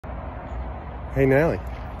Hey, Nally.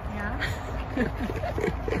 Yeah?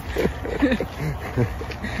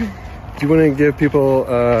 Do you want to give people,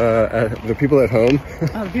 the people at home,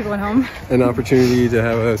 Oh, the people at home? an opportunity to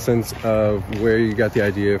have a sense of where you got the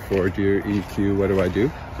idea for Dear EQ, What Do I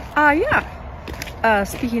Do? Yeah.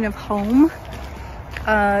 Speaking of home,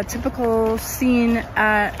 typical scene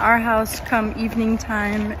at our house come evening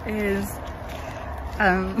time is,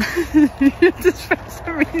 just for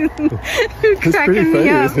some reason, It's pretty funny,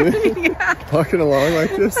 isn't it? Yeah. Talking along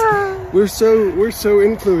like this. We're so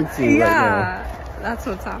influencing right now. That's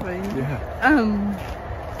what's happening. Yeah.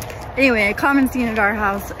 Anyway, a common scene at our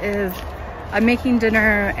house is I'm making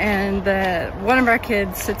dinner and one of our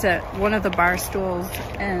kids sits at one of the bar stools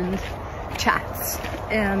and chats.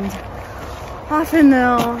 And often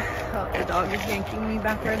they'll, oh, the dog is yanking me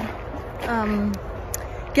backward,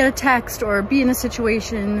 get a text or be in a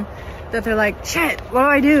situation that they're like, shit, what do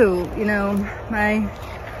I do? You know, my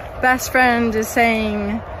best friend is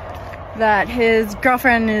saying that his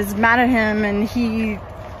girlfriend is mad at him and he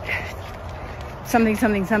something.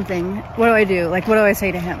 What do I do? Like, what do I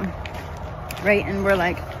say to him? Right? And we're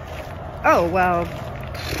like, oh, well,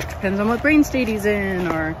 depends on what brain state he's in,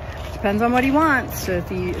 or depends on what he wants. So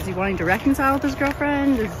if is he wanting to reconcile with his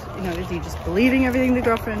girlfriend? Is he just believing everything the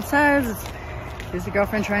girlfriend says? Is the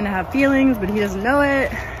girlfriend trying to have feelings but he doesn't know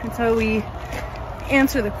it? And so we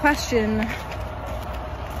answer the question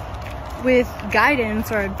with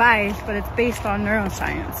guidance or advice, but it's based on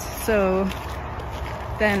neuroscience. So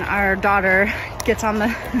then our daughter gets in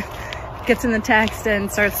the text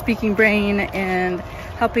and starts speaking brain and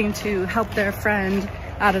helping to help their friend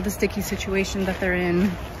out of the sticky situation that they're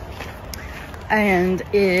in. And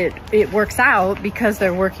it works out because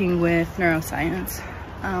they're working with neuroscience.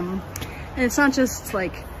 And it's not just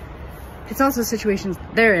like, it's also situations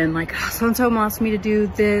they're in, like, oh, so-and-so wants me to do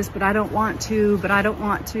this, but I don't want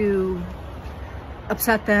to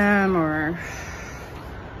upset them, or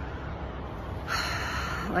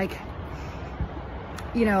like,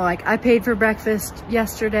 you know, like I paid for breakfast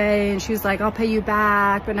yesterday and she was like, I'll pay you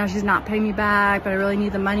back, but now she's not paying me back, but I really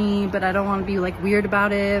need the money, but I don't want to be like weird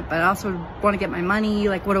about it, but I also want to get my money.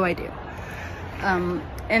 Like, what do I do?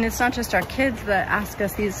 And it's not just our kids that ask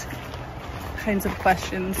us these kinds of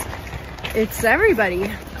questions. It's everybody,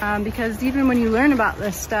 because even when you learn about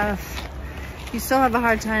this stuff, you still have a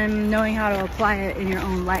hard time knowing how to apply it in your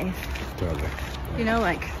own life. Totally. You know,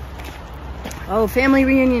 like, oh, family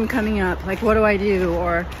reunion coming up, like, what do I do?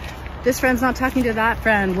 Or this friend's not talking to that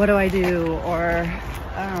friend, what do I do? Or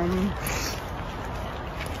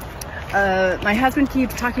my husband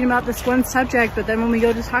keeps talking about this one subject, but then when we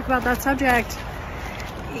go to talk about that subject,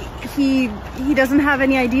 he doesn't have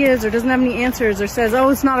any ideas or doesn't have any answers, or says, oh,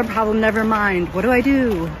 it's not a problem, never mind, what do I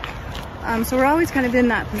do? So we're always kind of in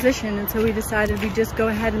that position, and so we decided we'd just go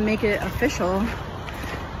ahead and make it official,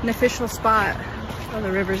 an official spot. Oh,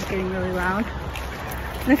 the river's getting really loud.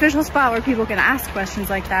 An official spot where people can ask questions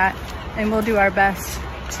like that, and we'll do our best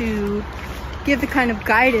to give the kind of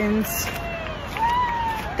guidance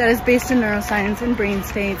that is based in neuroscience and brain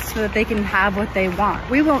states so that they can have what they want.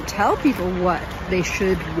 We won't tell people what they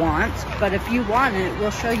should want, but if you want it,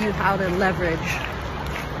 we'll show you how to leverage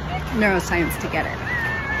neuroscience to get it.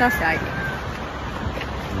 That's the idea.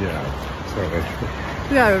 Yeah, totally.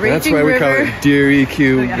 We got a raging river. That's why we call it Dear EQ,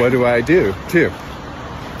 Oh, yeah. What Do I Do, too.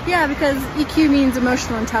 Yeah, because EQ means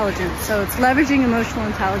emotional intelligence, so it's leveraging emotional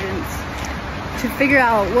intelligence to figure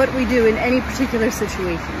out what we do in any particular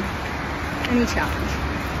situation, any challenge.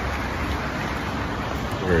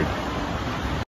 Word.